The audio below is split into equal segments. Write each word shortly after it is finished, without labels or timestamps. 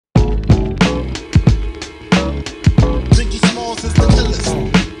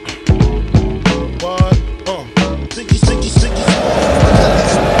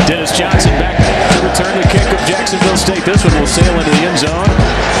this one will sail into the end zone.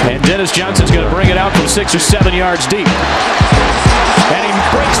 And Dennis Johnson's going to bring it out from 6 or 7 yards deep. And he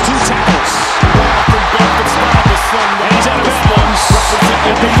breaks 2 tackles. And he's out of bounds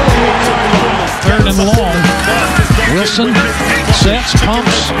at the 41-yard line. 3rd and long. Wilson sets,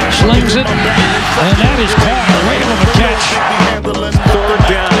 pumps, slings it, and that is caught. A whale of a catch. 3rd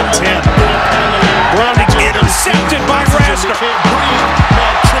down and 10. Browning intercepted by Razorback.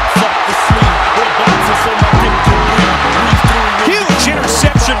 Huge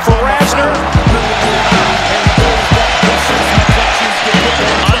interception for Razorback.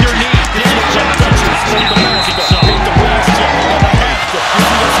 Underneath, Dennis Johnson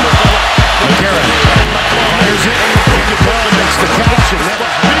fires it, makes the catch, and that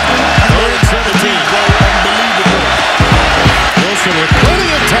 17. Wilson with plenty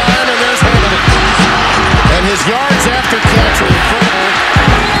of time, and there's Hamilton. And his yards after catch are incredible.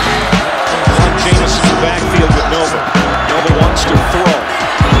 Jameis in the backfield with Nova. Nova wants to throw.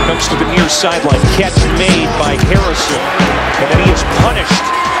 Comes to the near sideline. Catch made by Harrison. And then he is punished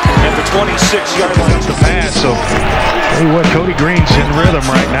at the 26-yard line. It's a pass, so hey, what, Cody Green's in rhythm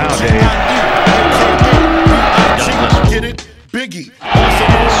right now, Dave. Get it, Biggie.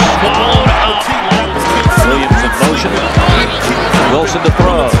 Swallowed up. Williams in motion. Wilson to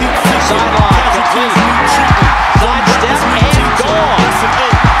throw. Sideline. Complete. Sidestep and gone.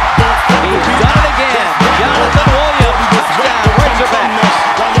 He's done it again. Jonathan Williams. Touchdown. Razorback.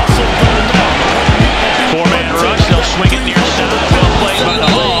 4-man rush. They'll swing it near side. Well played by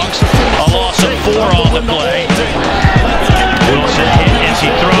the Hogs. A loss of 4 on the play. Wilson hit as he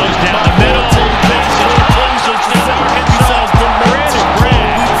throws down the middle.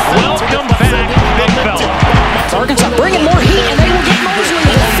 Welcome back, big fella. Arkansas bringing more heat, and they will get Mosley.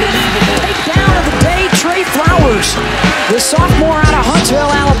 Takedown of the day, Trey Flowers, the sophomore out of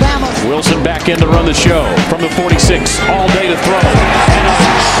Huntsville, Alabama. Wilson back in to run the show from the 46. All day to throw. And a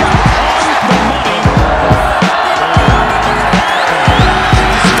shot on the money.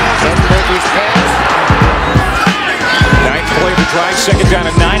 Ninth play of the drive, 2nd down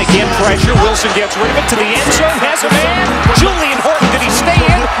and 9. Again, pressure. Wilson gets rid of it to the end zone. Has a man. Julian Horton, did he stay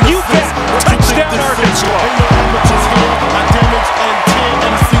in? You bet. Touchdown, Arkansas.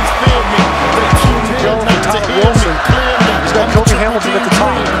 Wilson. He's got Kobe Hamilton at the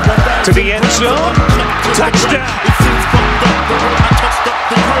top. To the end zone. Touchdown.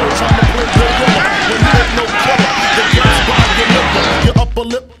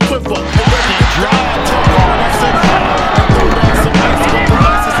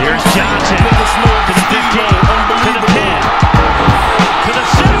 Here's Johnson to the 15, to the 10, to the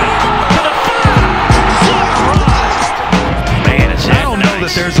 7, to the 5. Man, I don't know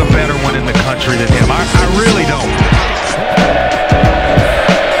that there's a better one in the country than him. I really don't.